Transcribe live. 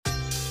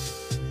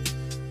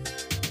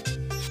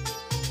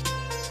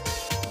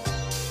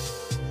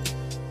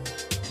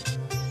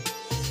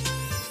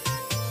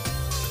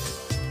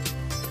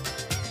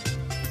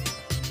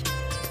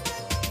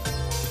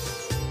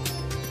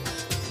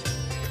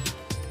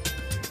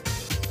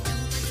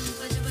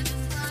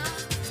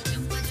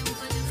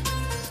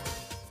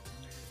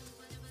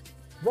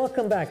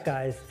Welcome back,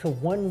 guys, to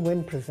One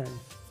Win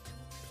Presents.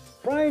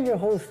 Brian, your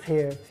host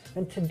here,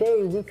 and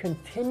today we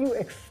continue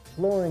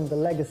exploring the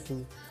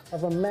legacy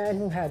of a man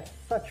who had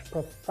such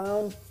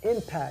profound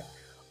impact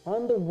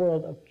on the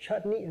world of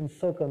chutney and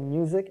soca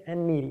music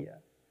and media.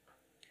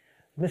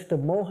 Mr.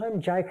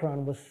 Mohan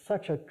Jaikaran was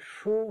such a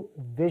true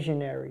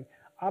visionary,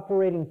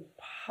 operating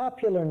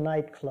popular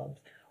nightclubs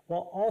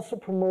while also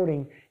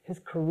promoting his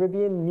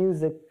Caribbean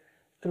music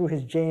through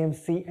his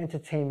JMC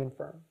entertainment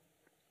firm.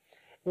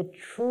 It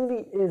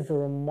truly is a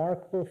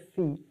remarkable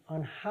feat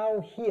on how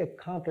he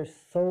accomplished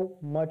so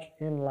much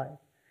in life.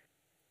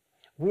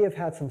 We have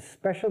had some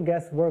special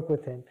guests work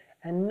with him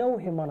and know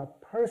him on a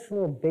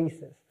personal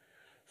basis.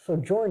 So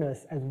join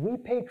us as we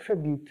pay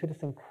tribute to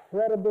this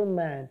incredible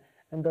man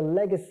and the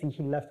legacy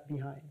he left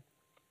behind.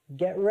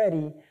 Get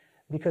ready,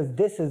 because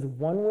this is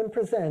One Win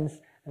Presents,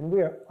 and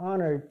we are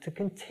honored to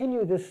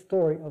continue this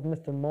story of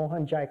Mr.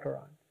 Mohan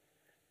Jaikaran.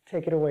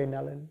 Take it away,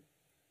 Nellin.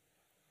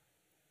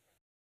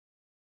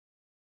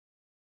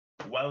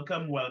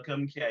 Welcome,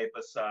 Kiai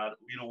Prasad.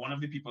 One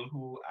of the people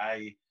who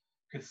I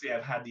could say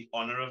I've had the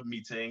honor of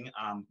meeting,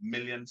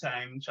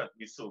 million-time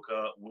Chutney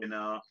Soca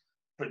winner,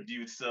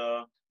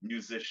 producer,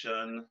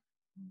 musician,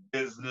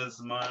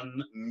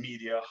 businessman,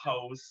 media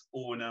house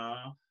owner.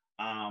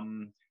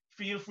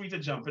 Feel free to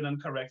jump in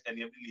and correct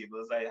any of the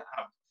labels I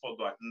have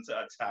forgotten to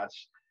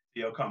attach to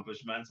your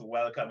accomplishments.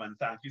 Welcome, and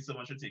thank you so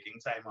much for taking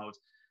time out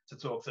to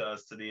talk to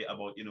us today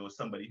about,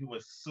 somebody who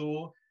was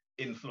so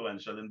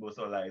influential in both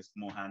our lives,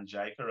 Mohan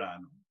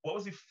Jaikaran. What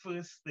was the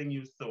first thing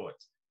you thought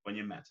when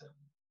you met him?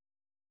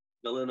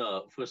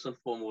 Melina, first and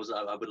foremost,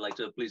 I would like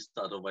to please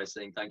start off by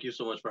saying thank you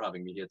so much for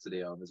having me here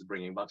today. It's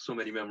bringing back so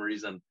many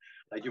memories, and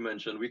like you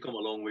mentioned, we come a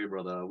long way,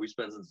 brother. We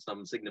spent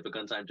some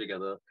significant time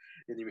together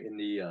in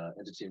the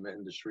entertainment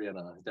industry, and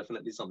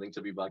definitely something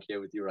to be back here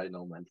with you right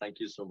now, man. Thank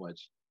you so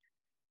much.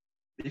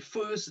 The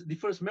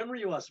first memory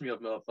you asked me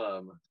of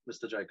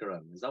Mr.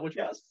 Jaikaran, is that what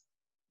you asked?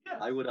 Yeah.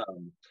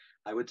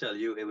 I would tell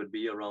you it would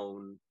be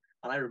around,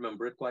 and I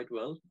remember it quite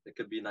well. It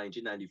could be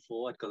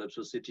 1994 at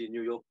Calypso City,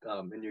 New York,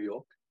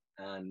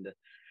 and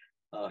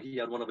he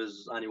had one of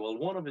his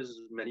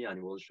many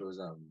annual shows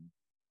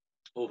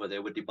over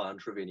there with the band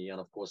Triveni,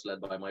 and of course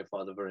led by my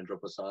father Virendra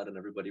Prasad and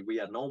everybody. We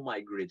had now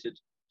migrated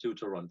to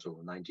Toronto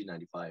in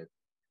 1995,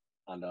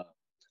 and the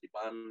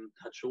band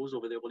had shows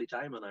over there all the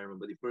time. And I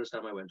remember the first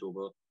time I went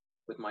over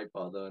with my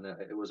father, and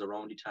it was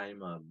around the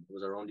time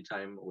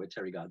where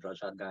Terry Gadrach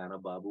had Guyana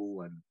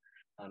Babu and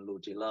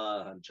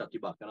Lotila and Chatty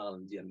Bacchanal,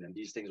 and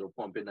these things were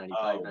pumping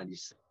 95,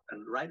 96,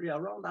 and right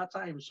around that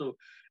time. So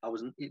I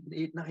was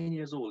 9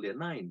 years old, yeah,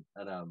 9,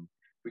 and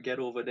we get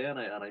over there,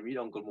 and I meet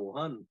Uncle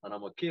Mohan, and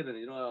I'm a kid, and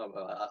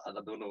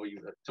I don't know,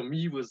 to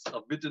me it was a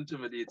bit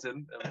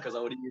intimidating because I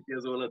was 8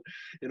 years old,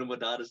 and my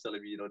dad is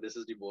telling me, this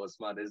is the boss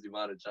man, this is the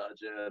man in charge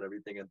here, and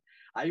everything. And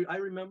I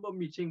remember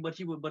meeting,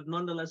 but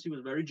nonetheless he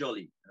was very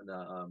jolly, and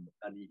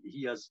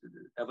he has,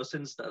 ever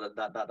since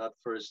that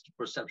first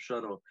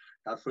perception or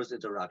that first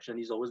interaction,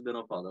 he's always been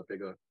a father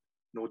figure.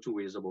 No two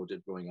ways about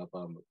it growing up.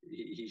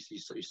 He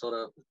sort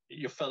of,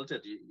 you felt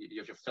it.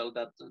 You felt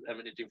that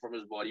emanating from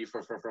his body,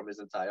 from his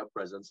entire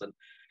presence. And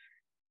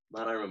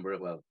man, I remember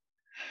it well.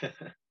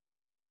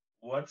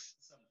 What's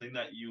something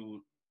that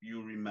you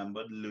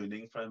remembered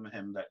learning from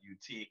him that you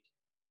take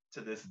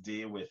to this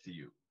day with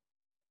you?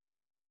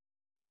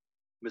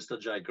 Mr.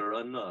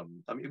 Jaikaran,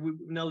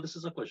 now this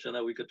is a question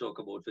that we could talk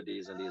about for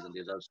days and days and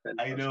days. I've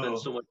spent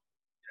so much.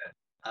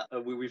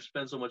 We've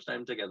spent so much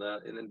time together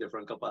in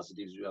different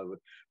capacities.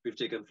 We've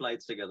taken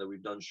flights together.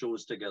 We've done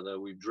shows together.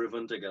 We've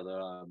driven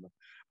together.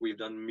 We've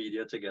done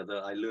media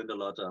together. I learned a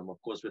lot, of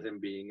course, with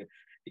him being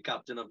the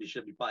captain of the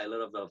ship, the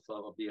pilot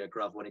of the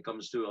aircraft, when it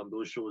comes to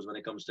those shows, when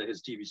it comes to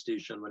his TV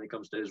station, when it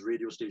comes to his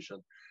radio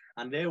station.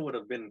 And there would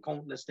have been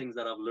countless things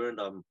that I've learned.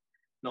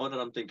 Now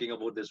that I'm thinking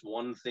about this,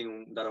 one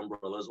thing that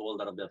umbrellas all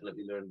that I've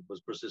definitely learned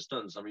was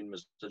persistence. I mean,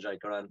 Mr.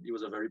 Jaikaran, he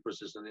was a very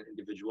persistent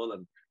individual,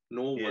 and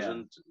no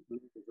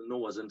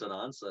wasn't an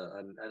answer.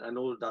 And I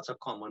know that's a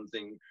common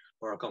thing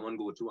or a common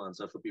go-to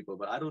answer for people,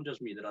 but I don't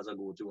just mean it as a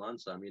go-to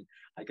answer. I mean,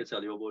 I could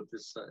tell you about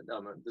this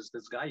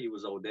guy. He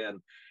was out there,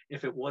 and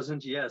if it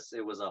wasn't yes,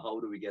 it was a how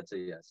do we get to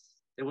yes.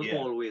 It was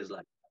always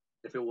like,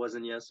 if it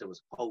wasn't yes, it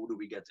was how do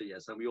we get to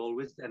yes, and we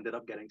always ended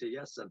up getting to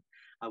yes. And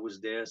I was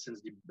there since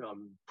the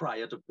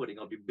prior to putting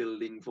up the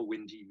building for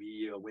Win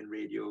TV or Win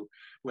Radio,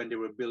 when they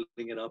were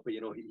building it up. He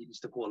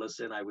used to call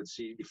us in. I would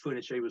see the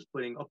furniture he was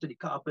putting up to the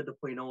carpet, to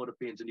putting out the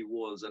paint in the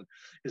walls, and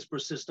his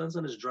persistence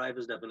and his drive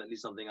is definitely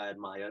something I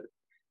admired.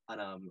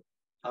 And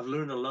I've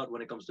learned a lot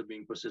when it comes to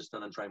being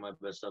persistent and trying my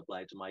best to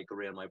apply to my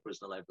career and my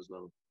personal life as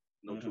well.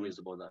 No two ways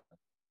about that.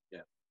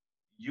 Yeah.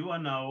 You are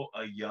now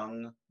a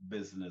young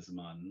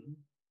businessman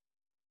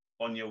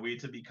on your way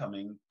to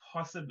becoming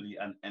possibly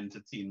an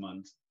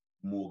entertainment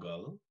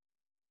mogul.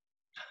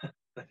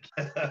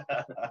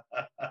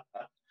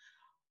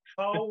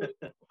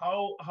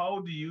 how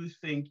do you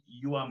think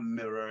you are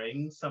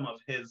mirroring some of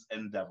his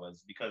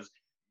endeavors? Because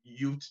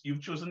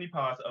you've chosen the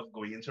path of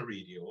going into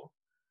radio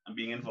and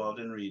being involved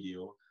in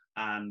radio,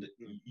 and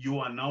you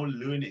are now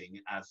learning,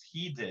 as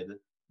he did,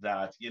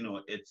 that,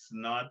 it's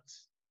not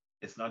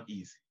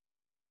easy.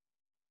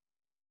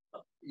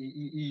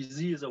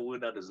 Easy is a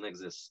word that doesn't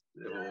exist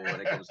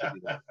when it comes to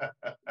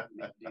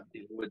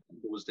dealing with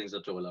those things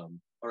at all.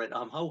 All right.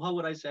 How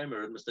would I say I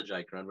mirrored Mr.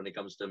 Jaikaran when it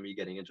comes to me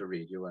getting into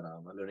radio, and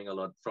I'm learning a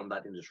lot from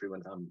that industry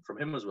when from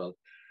him as well.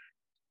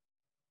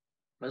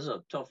 This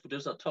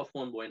is a tough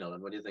one, boy,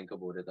 Alan. When you think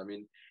about it, I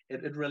mean,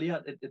 it really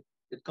had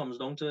it comes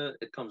down to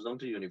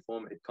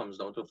uniform, it comes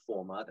down to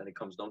format, and it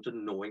comes down to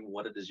knowing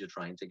what it is you're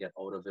trying to get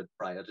out of it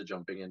prior to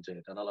jumping into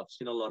it. And I've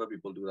seen a lot of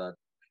people do that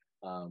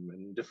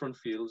in different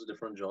fields,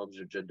 different jobs,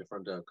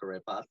 different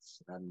career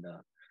paths. And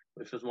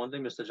if there's one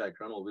thing Mr.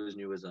 Jaikaran always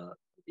knew is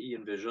he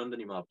envisioned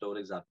and he mapped out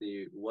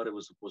exactly what it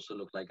was supposed to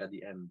look like at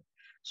the end.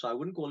 So I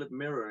wouldn't call it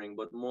mirroring,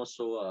 but more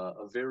so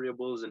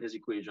variables in his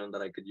equation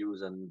that I could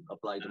use and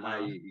apply to my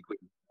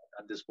equation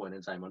at this point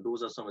in time. And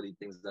those are some of the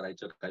things that I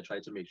took. I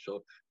tried to make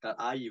sure that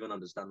I even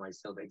understand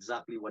myself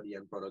exactly what the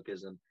end product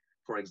is. And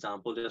for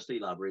example, just to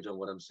elaborate on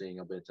what I'm saying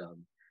a bit,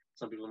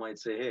 some people might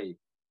say, hey,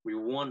 we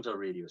want a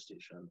radio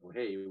station, or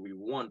hey, we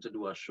want to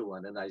do a show,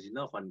 and then that's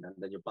enough, and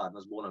then your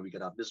partner's born, and we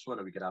could have this one,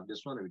 and we could have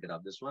this one, and we could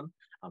have this one,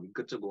 and we're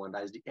good to go, and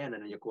that's the end.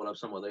 And then you call up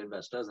some other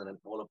investors, and then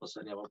all of a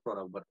sudden you have a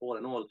product. But all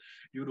in all,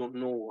 you don't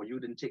know, or you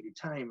didn't take the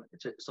time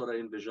to sort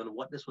of envision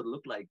what this would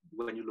look like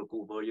when you look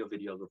over your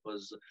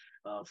videographer's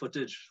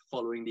footage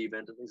following the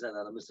event and things like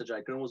that. And Mr.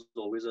 Jaikaran was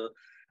always a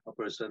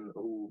person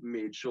who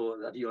made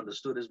sure that he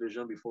understood his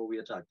vision before we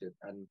attacked it,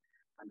 and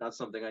that's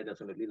something I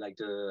definitely like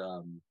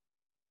to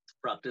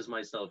practice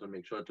myself and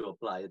make sure to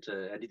apply it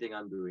to anything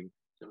I'm doing.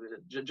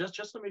 So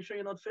just to make sure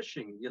you're not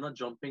fishing, you're not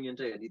jumping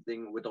into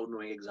anything without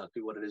knowing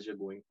exactly what it is you're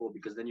going for,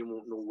 because then you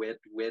won't know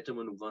where to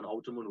maneuver and how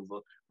to maneuver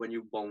when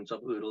you bounce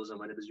up hurdles and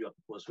when it is you have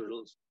to cross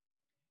hurdles.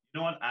 You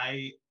know what?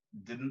 I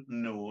didn't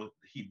know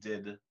he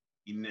did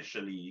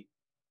initially,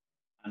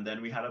 and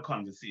then we had a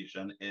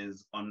conversation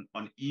is on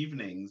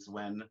evenings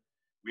when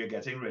we are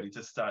getting ready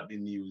to start the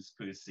news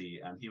per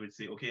se, and he would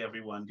say, okay,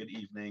 everyone, good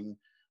evening,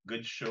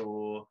 good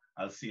show,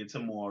 I'll see you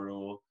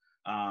tomorrow.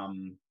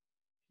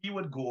 He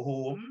would go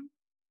home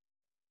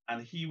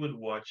and he would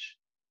watch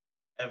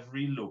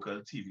every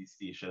local TV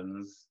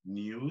station's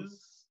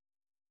news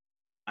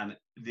and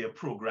their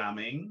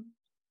programming,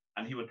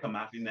 and he would come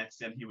back the next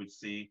day and he would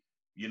say,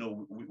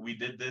 we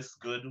did this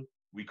good,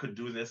 we could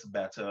do this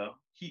better.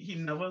 He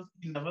never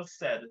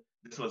said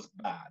this was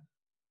bad.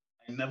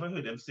 I never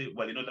heard him say,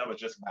 well, that was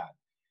just bad.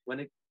 When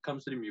it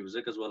comes to the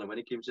music as well, and when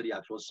it came to the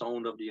actual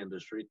sound of the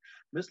industry,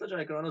 Mr.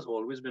 Jaikaran has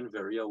always been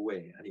very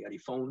aware, and he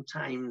found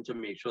time to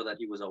make sure that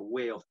he was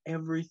aware of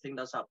everything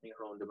that's happening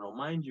around him. Now,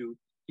 mind you,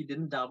 he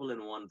didn't dabble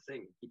in one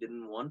thing. He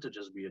didn't want to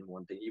just be in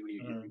one thing. He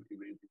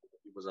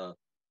was a,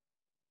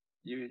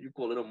 you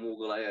call it a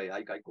mogul,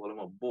 I call him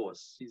a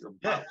boss. He's a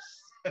boss.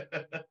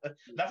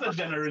 That's a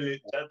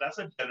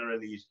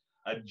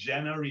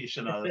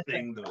generational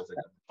thing, though. It's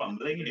like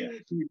fumbling here.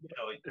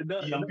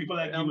 Young people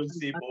like you would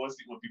say boss,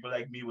 people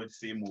like me would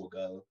say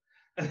mogul.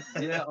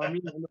 Yeah, I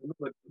mean,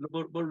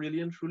 but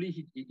really and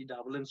truly, he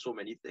dabbled in so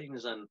many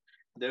things, and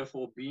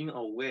therefore being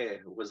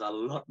aware was a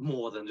lot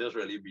more than just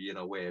really being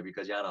aware,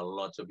 because you had a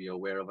lot to be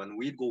aware of. And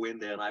we'd go in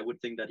there, and I would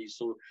think that he's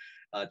so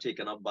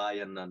taken up by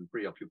and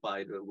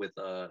preoccupied with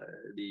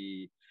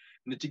the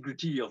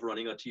nitty-gritty of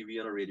running a TV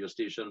and a radio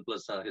station,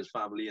 plus his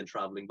family and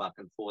traveling back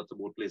and forth to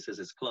both places,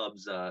 his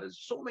clubs,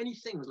 so many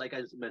things, like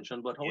I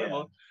mentioned. But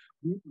however,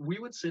 we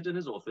would sit in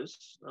his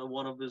office,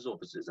 one of his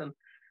offices,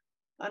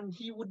 and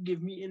he would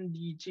give me in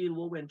detail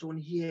what went on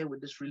here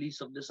with this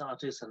release of this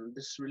artist and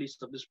this release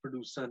of this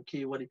producer and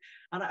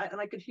and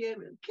I could hear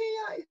him,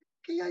 KI,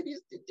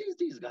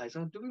 these guys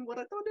aren't doing what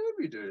I thought they would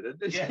be doing.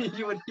 And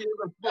you would hear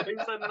the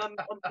voice and on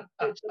the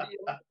pitch,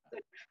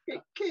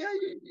 and KI,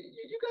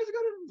 you guys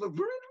got a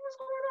what's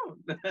going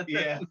on?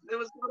 Yeah. It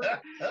was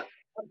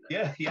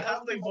yeah, you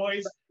have the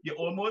voice. You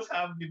almost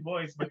have the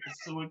voice, but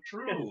it's so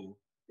true.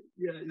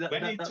 Yeah,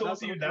 when he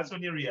told you, that's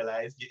when you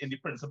realize you're in the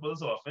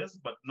principal's office,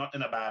 but not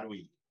in a bad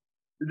way.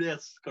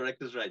 Yes,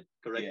 correct is right.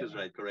 Correct is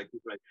right.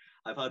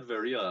 I've had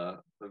very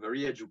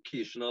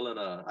educational and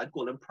I'd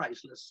call them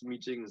priceless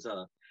meetings,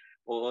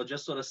 or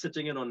just sort of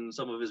sitting in on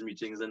some of his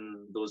meetings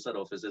and those set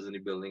offices in the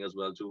building as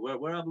well too,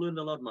 where I've learned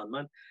a lot,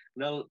 man.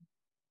 Now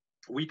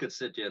we could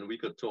sit here and we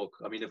could talk.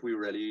 I mean, if we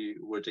really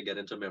were to get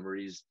into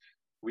memories,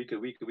 we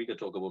could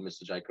talk about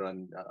Mr.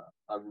 Jaikaran.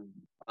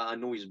 I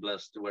know he's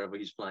blessed wherever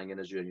he's flying in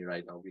his journey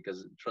right now,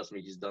 because trust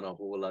me, he's done a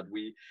whole lot.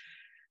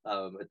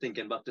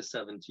 Thinking back to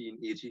 17,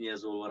 18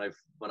 years old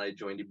when I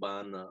joined the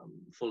band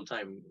full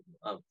time,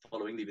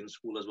 following leaving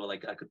school as well.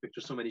 Like I could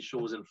picture so many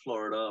shows in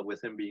Florida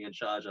with him being in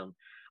charge.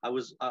 I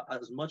was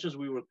as much as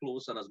we were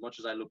close and as much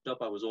as I looked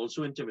up, I was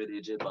also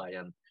intimidated by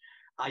him.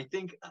 I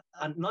think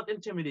I'm not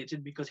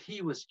intimidated because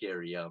he was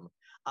scary.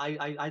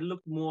 I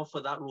looked more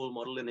for that role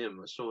model in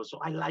him. So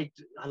I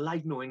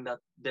liked knowing that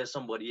there's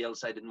somebody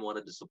else I didn't want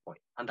to disappoint.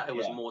 And that it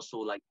was more so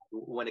like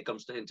when it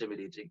comes to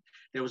intimidating.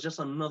 There was just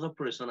another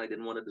person I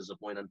didn't want to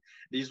disappoint. And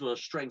these were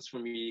strengths for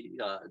me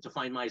to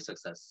find my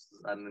success.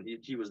 And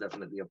he was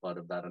definitely a part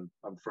of that. And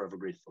I'm forever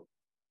grateful.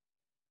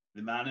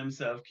 The man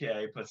himself,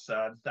 K.I.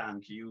 Prasad,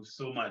 thank you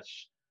so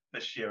much for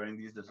sharing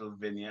these little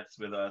vignettes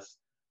with us.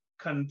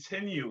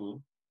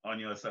 Continue on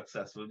your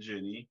successful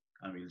journey,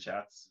 and we'll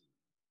chat soon.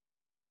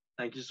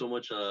 Thank you so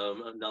much,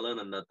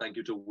 Nalan, and thank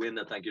you to Win,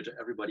 and thank you to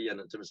everybody,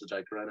 and to Mr.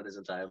 Jaikaran and his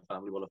entire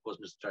family. Well, of course,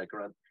 Mr.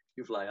 Jaikaran,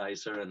 you fly high,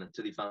 sir, and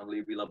to the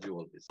family, we love you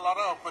always. A lot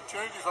of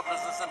opportunities for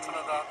business in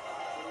Trinidad,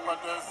 but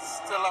there's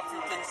still a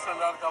few things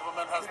Trinidad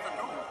government has to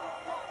do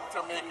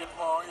to make it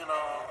more,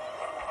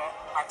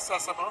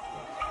 accessible.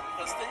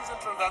 There's things in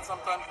Trinidad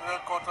sometimes you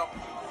get caught up,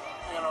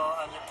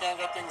 and you can't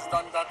get things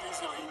done that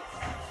easily,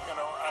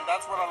 and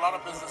that's what a lot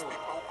of business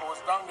people who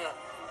goes down there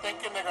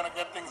thinking they're going to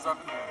get things done.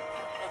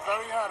 It's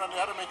very hard, and they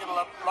have to make it a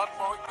lot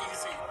more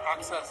easy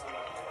access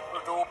to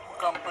open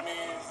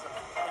companies,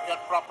 to get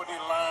property,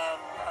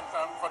 land,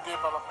 and for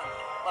development.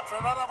 But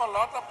Trinidad have a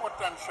lot of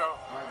potential,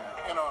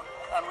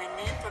 and we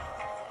need to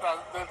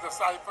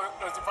diversify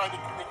the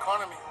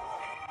economy.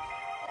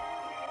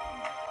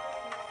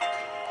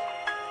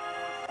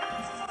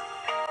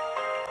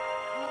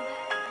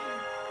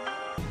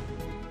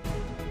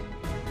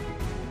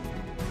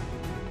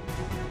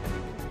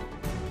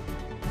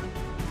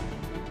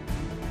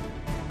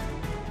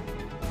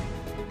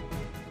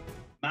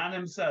 Man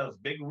himself,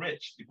 Big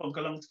Rich, the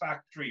Punkalongs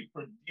Factory,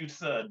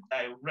 producer,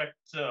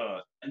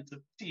 director,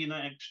 entertainer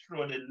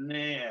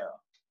extraordinaire.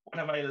 What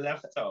have I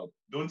left out?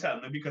 Don't tell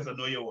me because I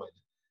know you would.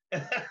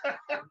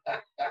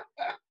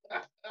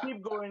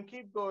 Keep going,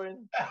 keep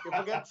going. You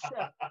forget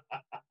chef.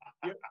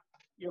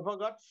 You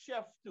forgot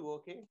chef too,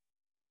 okay?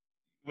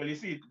 Well, you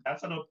see,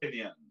 that's an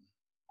opinion.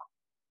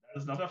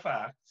 That is not a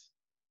fact.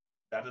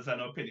 That is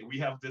an opinion. We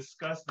have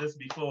discussed this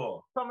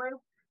before.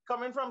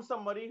 Coming from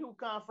somebody who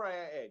can't fry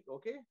an egg,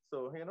 okay?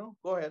 So,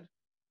 go ahead.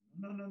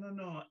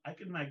 No. I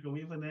can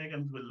microwave an egg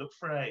and it will look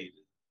fried.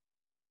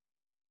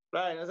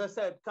 Right, as I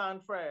said,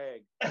 can't fry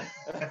egg.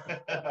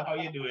 How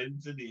you doing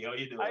today? How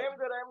you doing? I am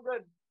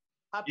good.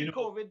 Happy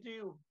COVID to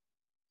you.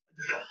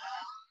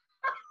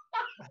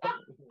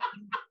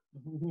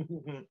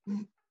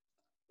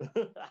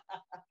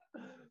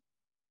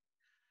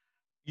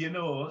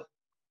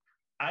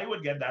 I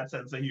would get that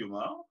sense of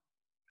humor,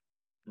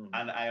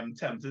 and I am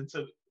tempted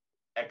to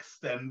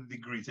extend the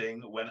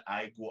greeting when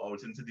I go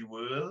out into the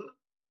world.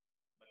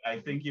 But I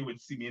think you would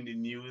see me in the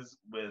news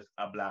with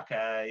a black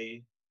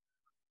eye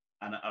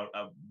and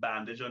a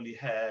bandage on the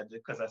head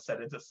because I said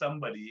it to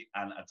somebody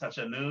and I touch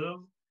a nerve.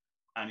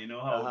 And you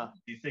know how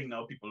the thing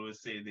now people will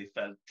say they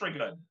felt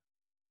triggered.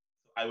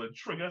 So I will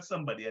trigger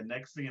somebody, and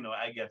next thing you know,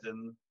 I get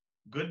in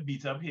good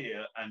beat up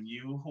here, and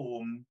you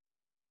home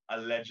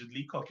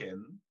allegedly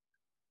cooking.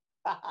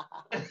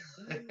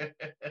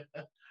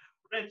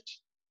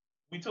 Rich,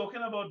 we're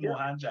talking about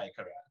Mohan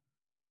Jaikaran.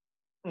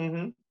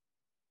 Mm-hmm.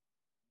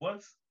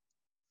 What's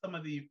some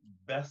of the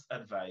best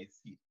advice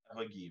he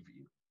ever gave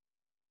you?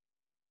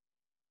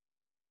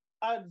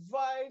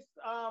 Advice.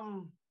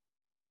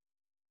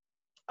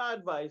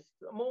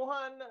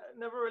 Mohan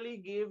never really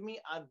gave me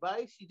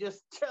advice. He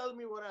just tell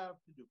me what I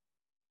have to do.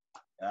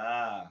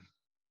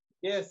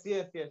 Yes.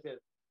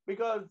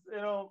 Because,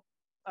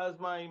 as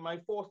my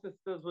four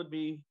sisters would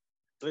be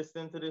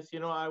listening to this,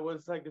 I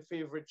was like the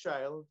favorite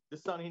child, the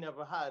son he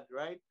never had,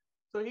 right?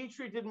 So he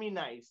treated me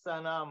nice.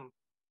 And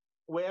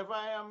wherever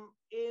I am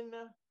in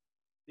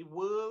the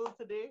world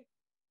today,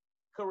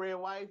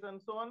 career-wise and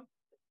so on,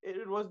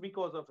 it was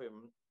because of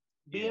him.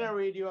 Being a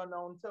radio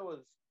announcer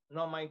was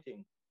not my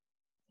thing.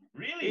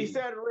 Really? He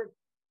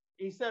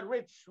said,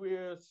 Rich,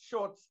 we're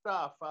short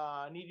staff.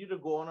 I need you to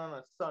go on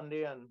a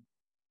Sunday and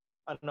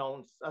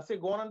announce. I said,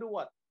 go on and do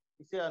what?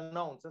 He said,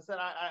 announce. I said,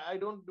 I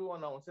don't do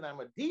announcing. I'm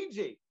a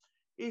DJ.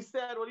 He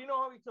said, well, you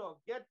know how we talk.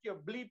 Get your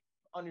bleep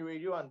on the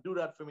radio and do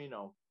that for me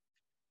now.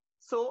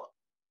 So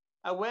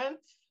I went,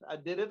 I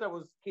did it. I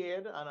was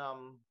scared.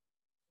 And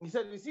he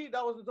said, you see,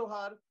 that wasn't so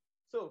hard.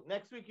 So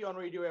next week you're on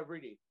radio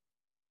every day.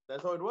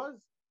 That's how it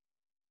was.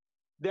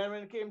 Then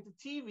when it came to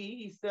TV,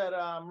 he said,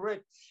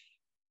 Rich,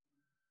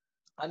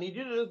 I need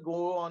you to just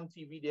go on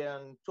TV there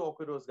and talk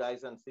with those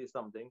guys and say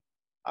something.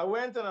 I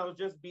went and I was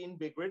just being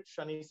Big Rich.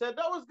 And he said,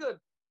 that was good.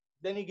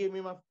 Then he gave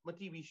me my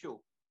TV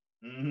show.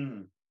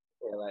 Mm-hmm.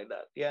 Yeah, like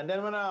that. Yeah, and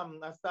then when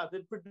I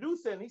started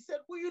producing, he said,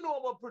 well, you know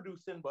about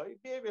producing, boy.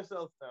 Behave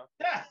yourself now.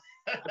 Yeah.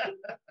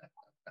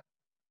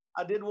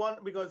 I did one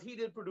because he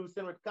did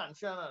producing with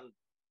Kanchan and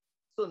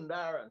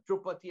Sundar and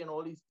Trupati and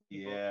all these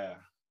people. Yeah.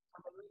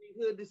 When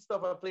he heard this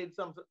stuff, I played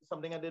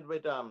something I did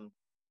with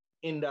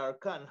Indar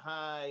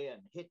Kanhai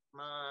and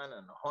Hitman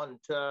and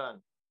Hunter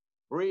and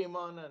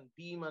Raymond and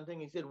Beam and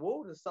thing. He said,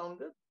 whoa, this sound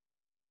good.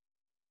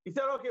 He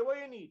said, okay, what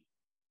do you need?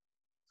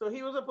 So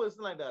he was a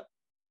person like that.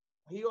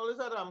 He always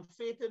had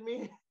faith in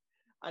me,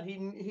 and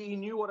he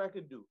knew what I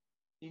could do.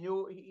 He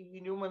knew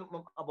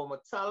about my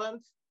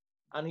talent,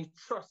 and he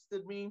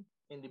trusted me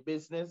in the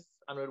business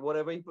and with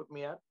whatever he put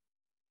me at.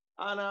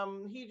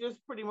 And he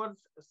just pretty much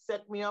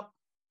set me up,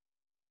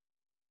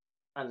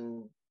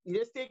 and he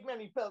just take me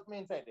and he felt me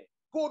inside there.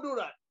 Go do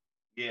that.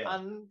 Yeah.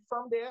 And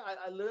from there,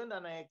 I learned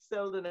and I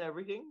excelled in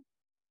everything.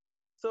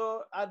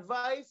 So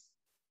advice,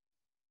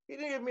 he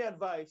didn't give me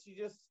advice. He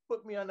just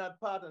put me on that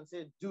path and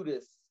said, do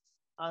this.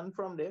 And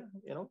from there,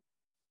 I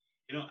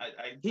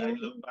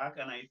look back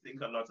and I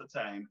think a lot of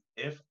time,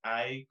 if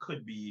I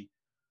could be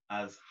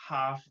as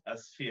half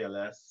as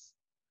fearless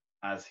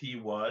as he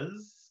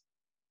was,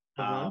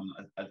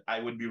 I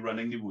would be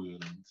running the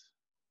world.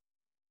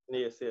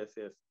 Yes.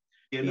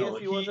 He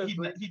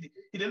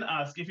didn't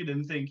ask if he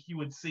didn't think. He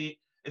would say,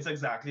 it's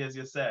exactly as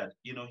you said.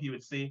 He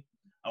would say,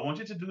 I want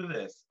you to do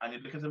this. And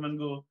you'd look at him and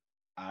go,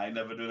 I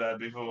never do that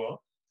before.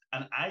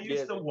 And I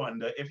used to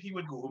wonder if he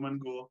would go home and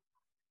go,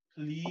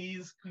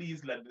 please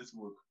let this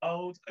work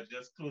out. I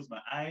just close my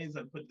eyes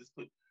and put.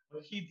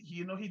 But he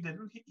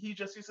didn't. He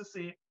just used to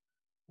say,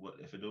 well,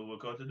 if it don't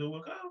work out, it don't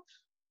work out.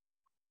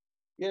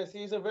 Yes,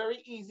 he's a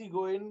very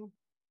easygoing,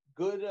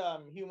 good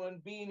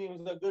human being. He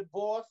was a good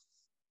boss.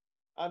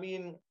 I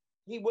mean,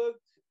 he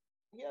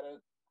had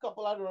a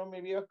couple, I don't know,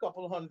 maybe a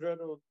couple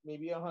hundred or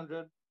maybe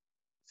 100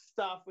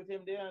 staff with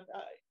him there. And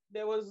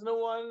there wasn't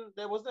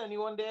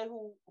anyone there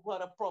who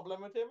had a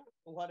problem with him,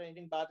 who had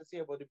anything bad to say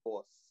about the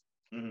boss.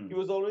 Mm-hmm. He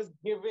was always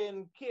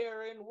giving,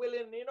 caring,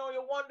 willing.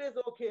 You want this?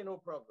 Okay, no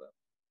problem.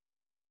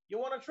 You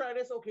want to try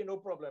this? Okay, no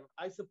problem.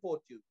 I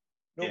support you.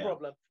 No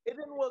problem. It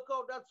didn't work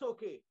out. That's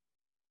okay.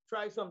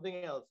 Try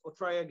something else or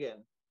try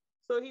again.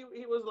 So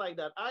he was like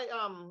that.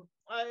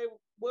 I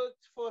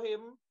worked for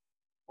him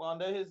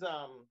under his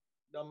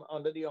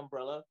under the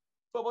umbrella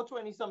for about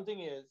 20 something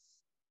years.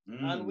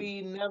 And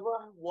we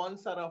never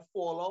once had a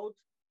fallout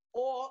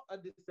or a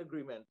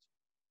disagreement.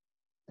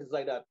 It's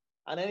like that.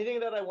 And anything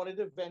that I wanted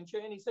to venture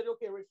in, he said,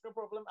 okay, Rich, no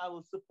problem. I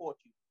will support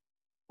you.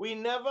 We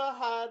never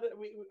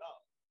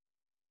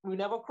we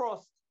never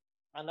crossed.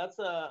 And that's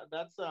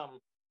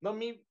not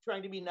me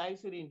trying to be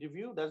nice with the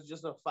interview. That's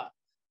just a fact.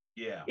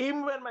 Yeah.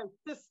 Even when my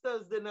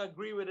sisters didn't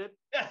agree with it,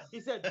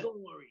 he said, don't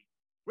worry.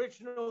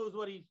 Rich knows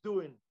what he's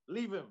doing.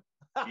 Leave him.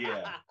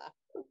 Yeah.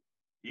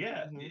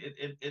 Yeah,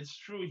 it's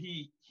true.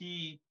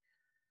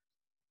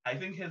 I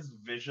think his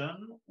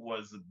vision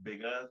was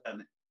bigger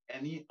than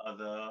any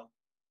other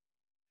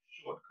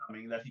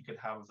shortcoming that he could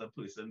have as a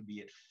person, be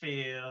it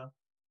fear,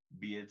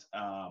 be it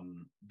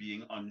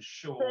being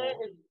unsure,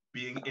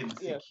 being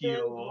insecure. Fear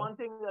is one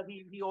thing that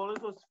he always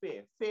was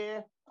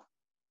fair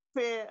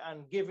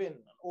and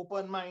giving,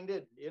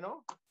 open-minded,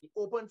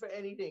 open for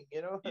anything,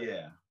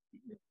 Yeah.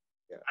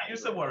 I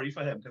used to worry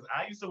for him because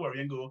I used to worry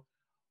and go,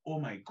 oh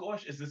my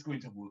gosh, is this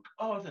going to work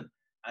out?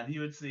 And he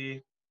would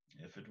say,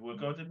 if it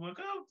work out, it work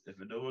out.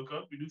 If it don't work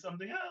out, we do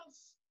something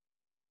else.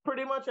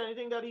 Pretty much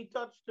anything that he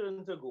touched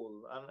turned to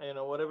gold. And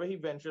whatever he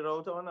ventured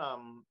out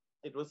on,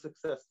 it was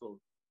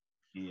successful.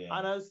 Yeah.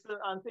 And as to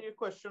answer your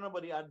question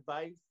about the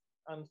advice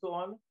and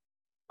so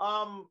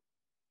on,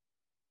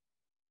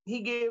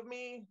 he gave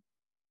me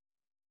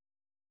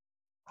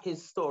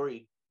his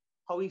story,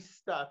 how he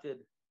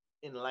started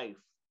in life,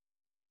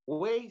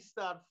 where he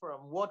started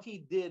from, what he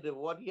did,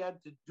 what he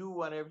had to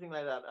do, and everything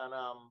like that. And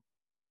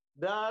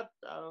that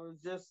I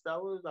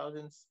was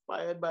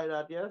inspired by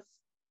that, yes,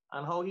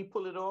 and how he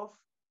pulled it off,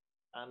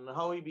 and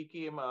how he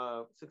became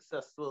a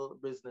successful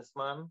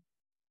businessman,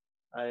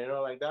 and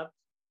like that.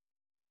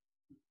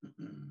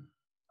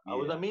 I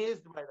was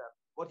amazed by that,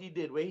 what he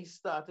did, where he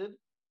started.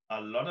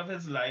 A lot of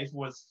his life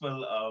was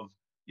full of,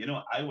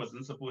 I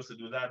wasn't supposed to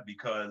do that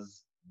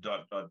because ...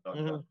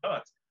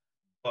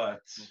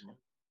 But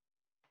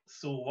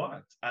so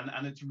what?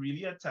 And it's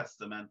really a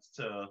testament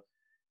to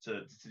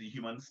the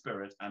human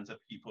spirit and to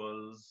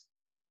people's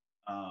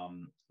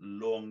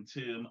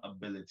long-term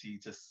ability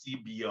to see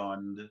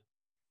beyond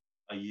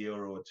a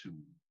year or two,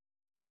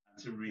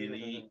 and to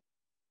really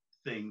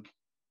think,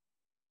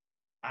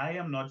 I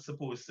am not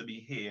supposed to be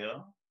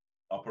here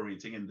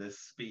operating in this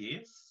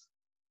space.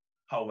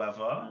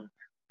 However,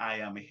 I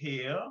am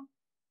here,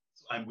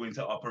 so I'm going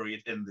to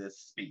operate in this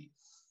space.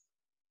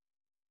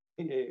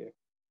 Yeah.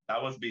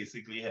 That was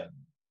basically him.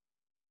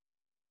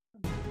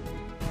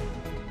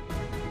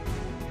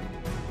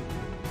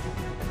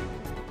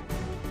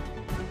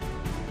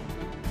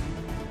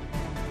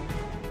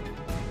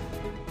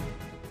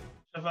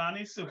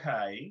 Shivani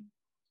Sukhai,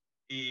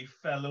 a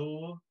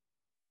fellow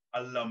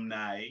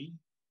alumni,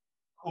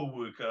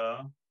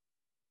 co-worker,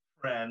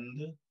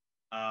 friend.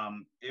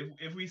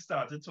 If we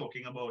started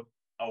talking about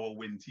our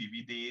Win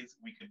TV days,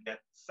 we could get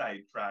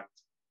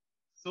sidetracked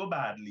so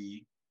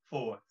badly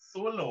for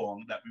so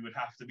long that we would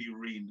have to be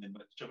reined in.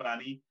 But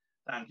Shivani,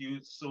 thank you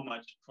so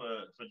much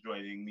for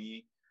joining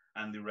me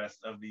and the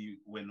rest of the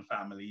Win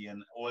family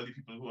and all the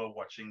people who are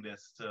watching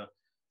this to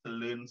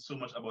learn so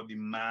much about the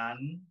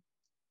man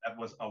that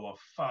was our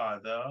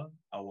father,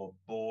 our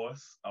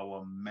boss,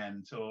 our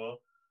mentor,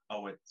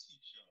 our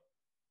teacher.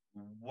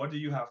 What do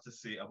you have to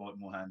say about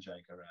Mohan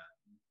Jaikaran?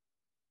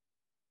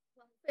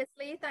 Well,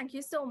 firstly, thank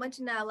you so much,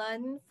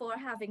 Nalan, for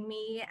having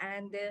me,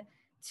 and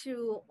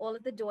to all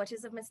of the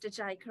daughters of Mr.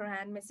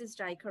 Jaikaran, Mrs.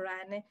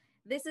 Jaikaran.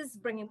 This is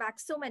bringing back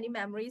so many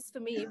memories for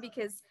me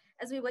because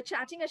as we were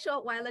chatting a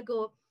short while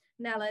ago,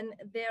 Nalan,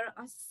 there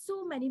are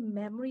so many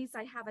memories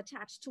I have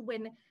attached to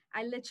when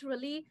I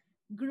literally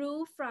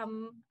grew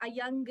from a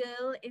young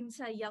girl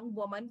into a young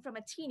woman, from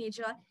a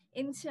teenager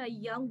into a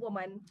young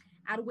woman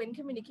at Win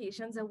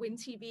Communications and Win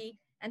TV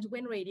and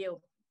Win Radio.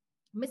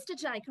 Mr.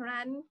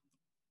 Jaikaran,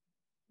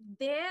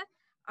 there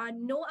are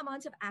no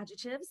amount of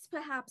adjectives,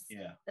 perhaps,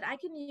 that I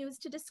can use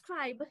to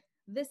describe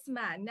this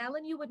man.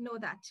 Nellen, you would know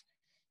that.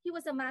 He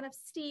was a man of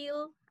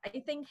steel. I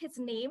think his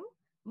name,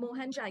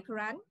 Mohan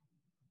Jaikaran,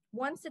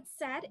 once it's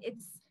said,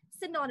 it's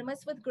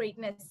synonymous with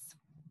greatness.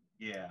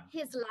 Yeah.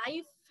 His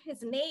life,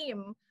 his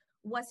name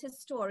was his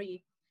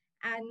story.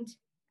 And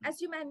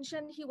as you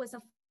mentioned, he was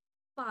a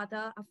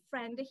father, a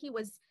friend. He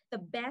was the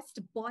best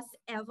boss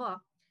ever.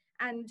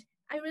 And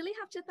I really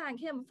have to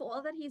thank him for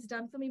all that he's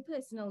done for me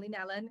personally,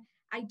 Nellen.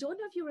 I don't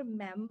know if you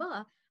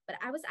remember, but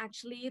I was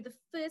actually the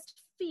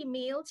first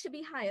female to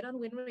be hired on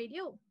Win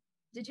Radio.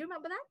 Did you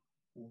remember that?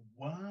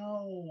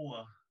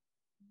 Wow.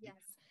 Yes.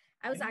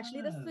 I was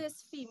actually the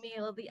first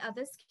female. The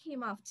others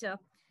came after.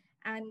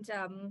 And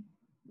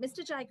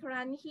Mr.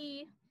 Jaikaran,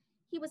 he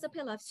was a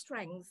pillar of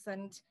strength.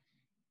 And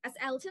as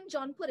Elton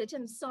John put it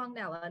in song,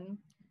 Nellen,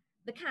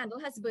 the candle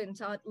has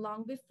burnt out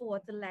long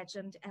before the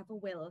legend ever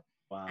will.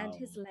 Wow. And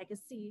his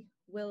legacy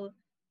will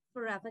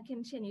forever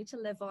continue to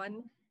live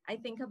on. I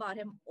think about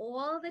him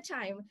all the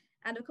time.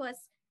 And of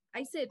course,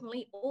 I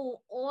certainly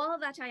owe all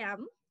that I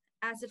am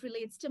as it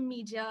relates to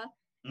media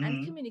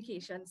and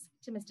communications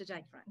to Mr.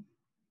 Jaikaran.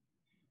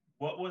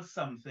 What was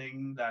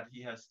something that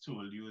he has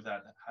told you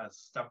that has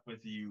stuck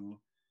with you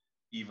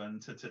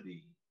even to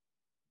today?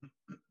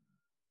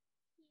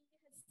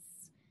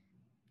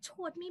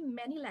 Taught me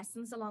many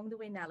lessons along the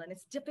way, Nellen.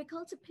 It's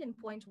difficult to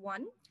pinpoint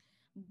one,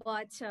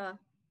 but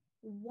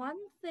one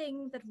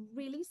thing that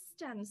really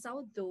stands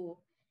out, though,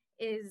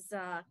 is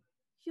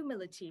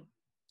humility.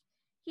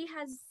 He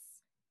has,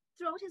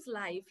 throughout his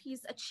life,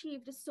 he's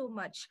achieved so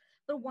much,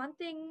 but one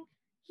thing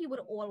he would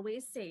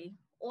always say,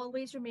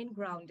 always remain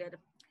grounded.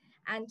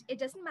 And it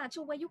doesn't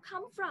matter where you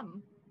come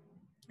from.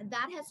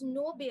 That has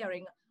no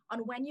bearing on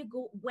when you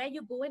go, where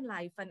you go in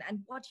life and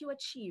what you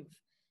achieve.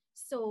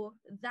 So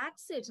that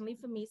certainly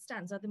for me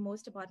stands out the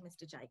most about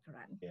Mr.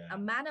 Jaikaran. Yeah. A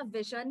man of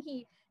vision.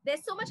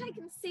 There's so much I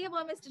can say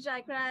about Mr.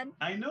 Jaikaran.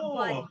 I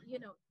know.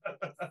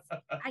 But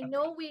I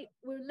know we're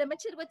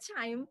limited with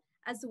time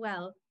as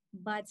well.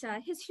 But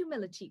his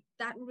humility,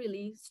 that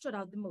really stood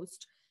out the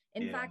most.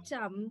 In fact,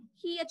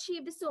 he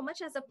achieved so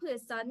much as a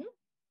person.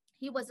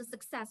 He was a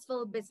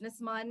successful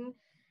businessman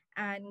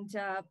and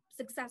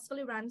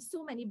successfully ran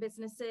so many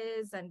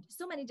businesses and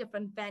so many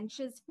different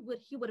ventures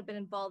he would have been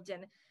involved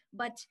in.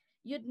 But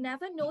you'd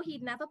never know,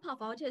 he'd never puff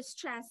out his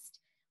chest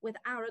with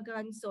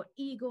arrogance or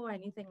ego or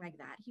anything like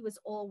that. He was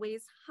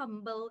always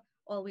humble,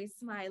 always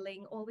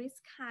smiling, always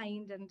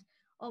kind, and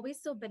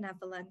always so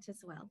benevolent as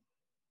well.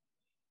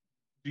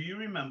 Do you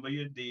remember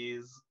your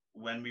days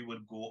when we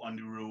would go on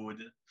the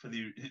road for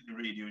the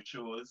radio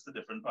shows to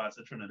different parts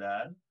of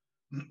Trinidad?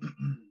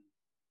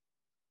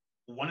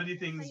 One of the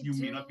things you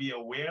may not be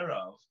aware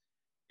of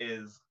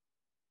is,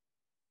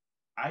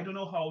 I don't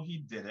know how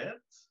he did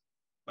it,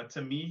 but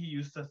to me, he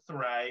used to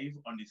thrive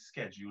on the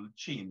schedule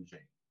changing.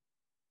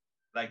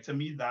 Like, to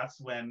me,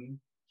 that's when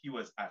he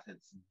was at his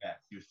best.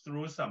 You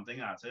throw something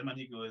at him and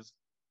he goes,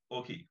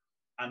 okay.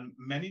 And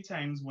many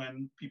times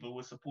when people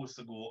were supposed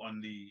to go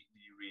on the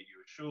radio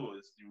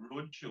shows, the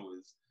road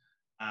shows,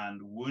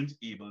 and weren't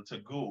able to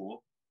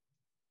go,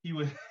 he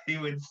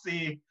would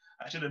say,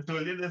 I should have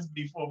told you this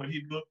before, but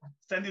he'd go,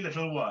 send the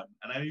little one.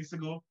 And I used to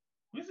go,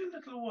 where's the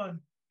little one?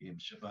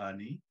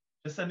 Shivani,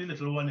 just send the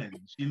little one in.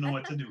 She know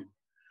what to do.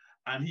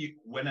 And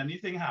when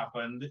anything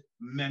happened,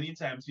 many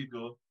times he'd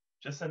go,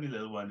 just send the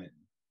little one in.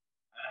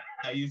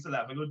 I used to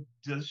laugh. I go,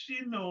 does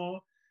she know?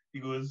 He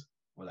goes,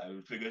 well, I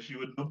would figure she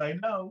would know by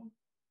now.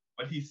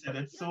 But he said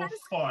it so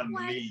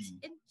fondly.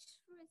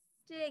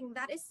 Interesting.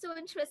 That is so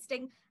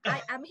interesting.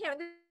 I am hearing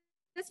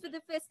this for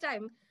the first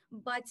time.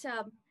 But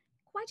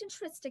quite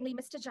interestingly,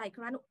 Mr.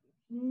 Jaikaran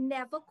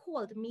never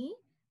called me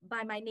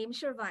by my name,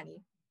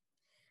 Shirvani.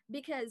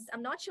 Because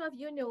I'm not sure if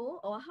you know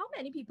or how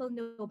many people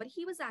know, but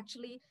he was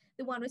actually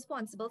the one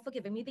responsible for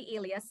giving me the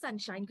alias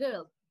Sunshine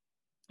Girl.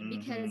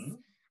 Because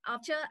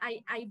after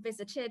I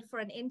visited for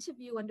an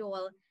interview and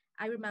all,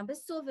 I remember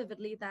so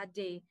vividly that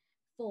day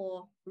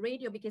for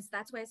radio, because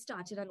that's where I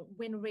started on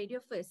Win Radio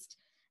first.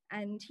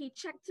 And he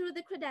checked through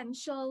the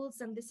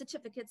credentials and the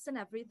certificates and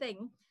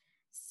everything.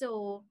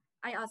 So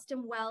I asked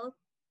him, well,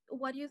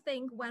 what do you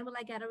think? When will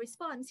I get a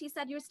response? He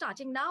said, you're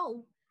starting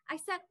now. I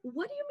said,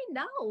 what do you mean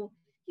now?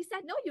 He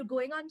said, no, you're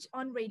going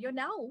on radio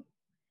now.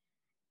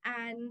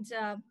 And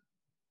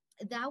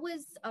that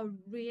was a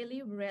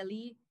really,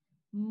 really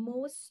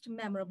most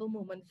memorable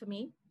moment for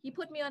me. He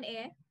put me on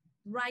air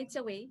right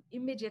away,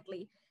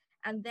 immediately.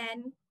 And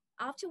then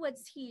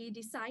afterwards, he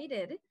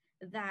decided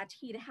that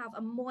he'd have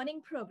a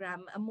morning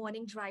program, a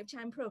morning drive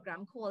time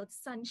program called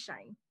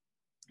Sunshine.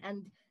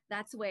 And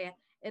that's where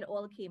it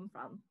all came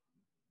from.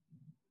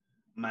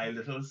 My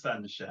little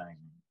sunshine.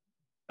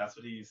 That's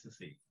what he used to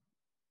say.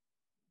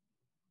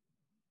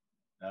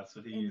 That's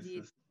what he Indeed.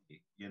 used to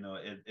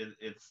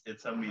say.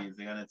 It's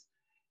amazing. And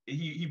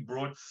he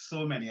brought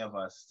so many of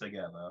us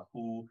together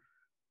who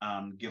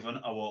given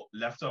our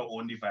left our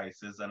own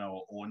devices and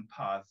our own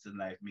paths in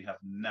life, we have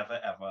never,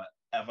 ever,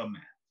 ever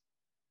met.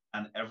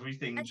 And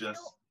everything And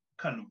just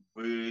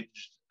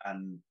converged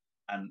and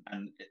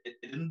it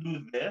didn't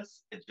do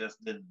this, it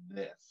just did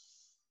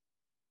this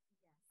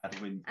at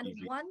Win and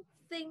TV. one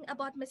thing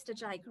about Mr.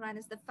 Jaikaran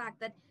is the fact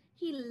that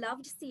he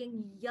loved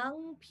seeing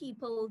young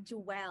people do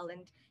well,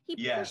 and he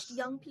pushed Yes.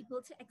 young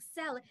people to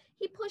excel.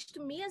 He pushed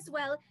me as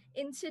well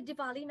into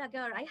Diwali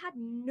Nagar. I had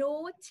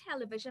no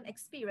television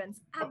experience,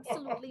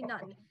 absolutely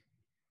none.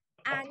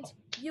 And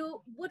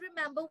you would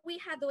remember we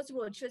had those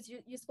roadshows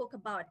you spoke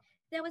about.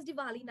 There was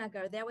Diwali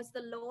Nagar, there was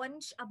the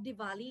launch of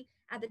Diwali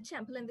at the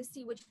Temple in the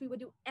Sea, which we would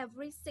do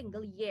every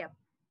single year.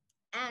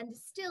 And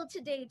still to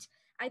date,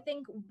 I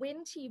think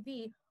Win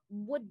TV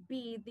would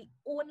be the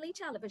only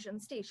television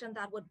station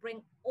that would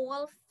bring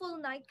all full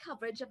night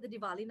coverage of the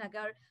Diwali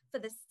Nagar for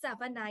the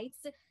 7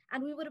 nights.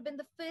 And we would have been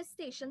the first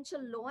station to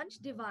launch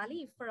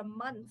Diwali for a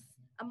month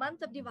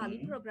of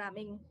Diwali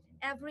programming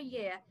every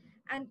year.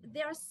 And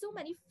there are so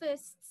many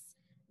firsts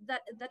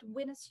that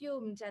Win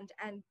assumed.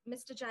 And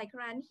Mr.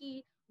 Jaikaran,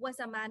 he was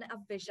a man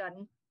of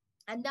vision.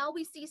 And now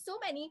we see so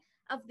many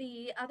of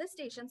the other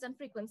stations and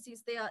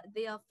frequencies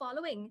they are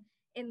following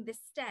in this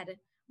stead,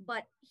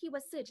 but he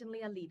was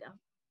certainly a leader.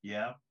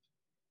 Yeah,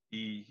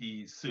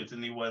 he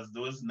certainly was.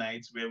 Those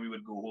nights where we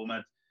would go home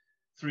at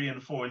 3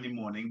 and 4 in the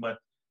morning, but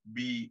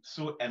be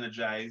so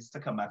energized to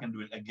come back and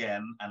do it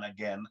again and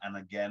again and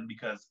again,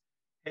 because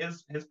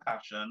his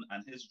passion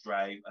and his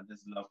drive and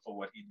his love for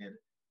what he did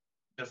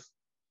just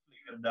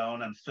flickered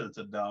down and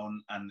filtered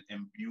down and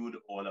imbued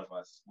all of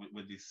us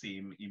with the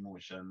same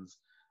emotions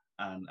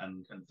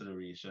and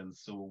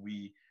considerations. So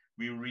we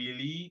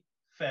really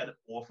fed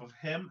off of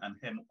him and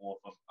him off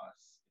of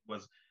us. It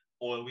was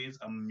always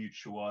a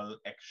mutual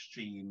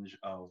exchange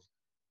of,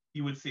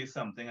 he would say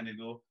something and he'd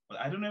go, well,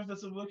 I don't know if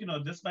this will work,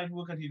 this might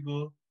work. And he'd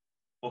go,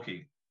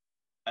 okay.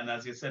 And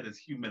as you said, it's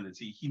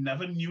humility. He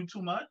never knew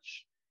too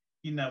much.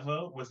 He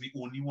never was the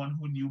only one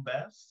who knew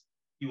best.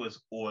 He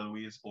was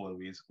always,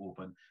 always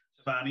open.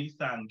 Shivani,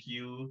 thank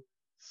you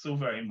so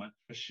very much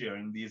for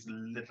sharing these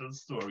little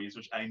stories,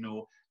 which I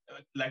know,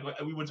 like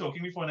we were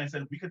talking before, and I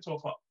said we could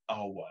talk for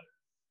hours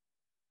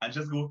and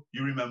just go,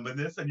 you remember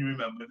this, and you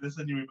remember this,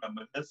 and you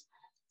remember this.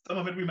 Some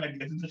of it we might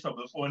get into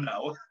trouble for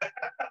now.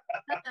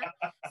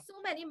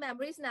 So many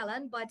memories,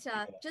 Nellan, but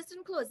just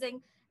in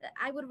closing,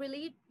 I would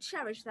really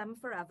cherish them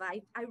forever.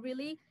 I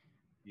really,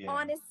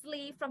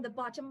 honestly, from the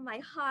bottom of my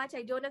heart,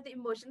 I don't know if the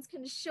emotions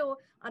can show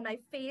on my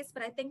face,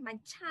 but I think my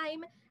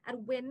time at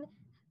Win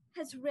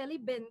has really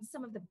been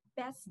some of the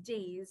best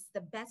days,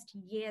 the best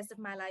years of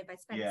my life. I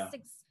spent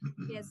 6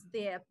 years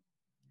there.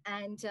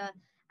 And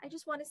I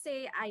just want to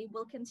say I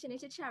will continue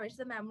to cherish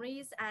the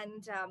memories.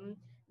 And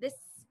this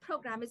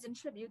program is in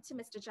tribute to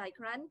Mr.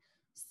 Jaikaran.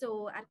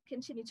 So I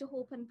continue to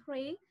hope and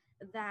pray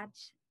that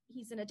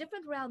he's in a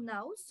different realm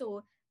now,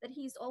 so that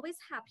he's always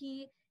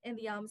happy in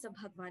the arms of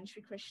Bhagwan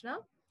Sri Krishna.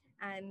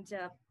 And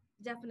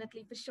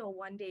definitely, for sure,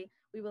 one day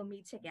we will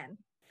meet again.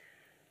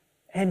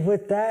 And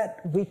with that,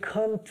 we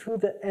come to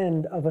the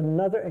end of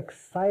another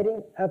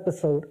exciting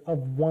episode of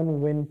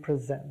One Win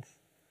Presents.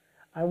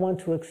 I want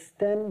to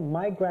extend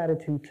my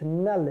gratitude to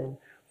Nellan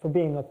for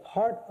being a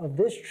part of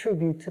this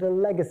tribute to the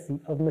legacy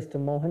of Mr.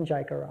 Mohan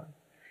Jaikaran.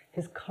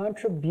 His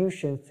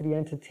contributions to the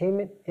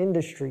entertainment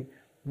industry,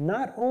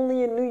 not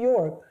only in New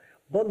York,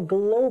 but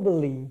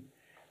globally,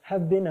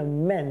 have been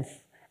immense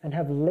and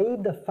have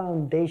laid the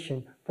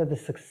foundation for the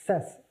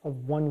success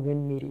of One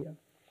Win Media.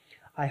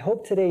 I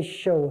hope today's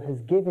show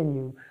has given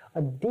you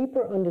a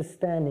deeper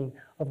understanding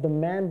of the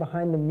man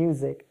behind the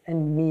music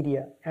and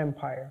media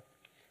empire.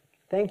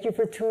 Thank you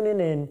for tuning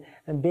in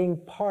and being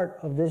part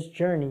of this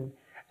journey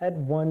at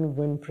One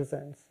Win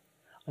Presents.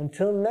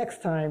 Until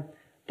next time,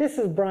 this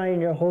is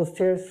Brian, your host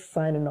here,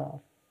 signing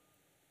off.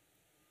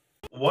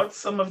 What's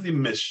some of the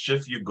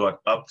mischief you got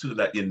up to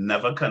that you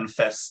never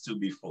confessed to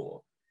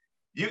before?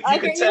 You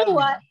could tell me.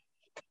 What?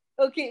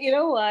 Okay, you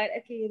know what?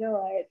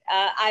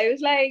 I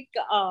was like,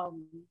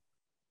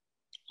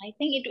 I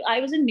think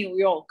I was in New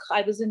York.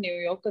 I was in New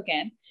York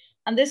again.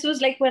 And this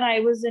was like when I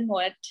was in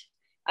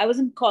I was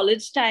in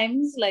college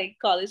times,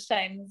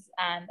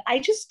 and I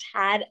just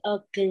had a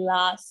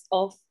glass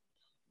of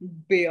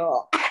beer.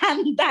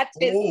 And that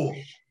is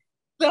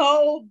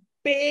so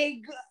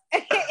big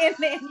in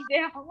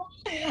India.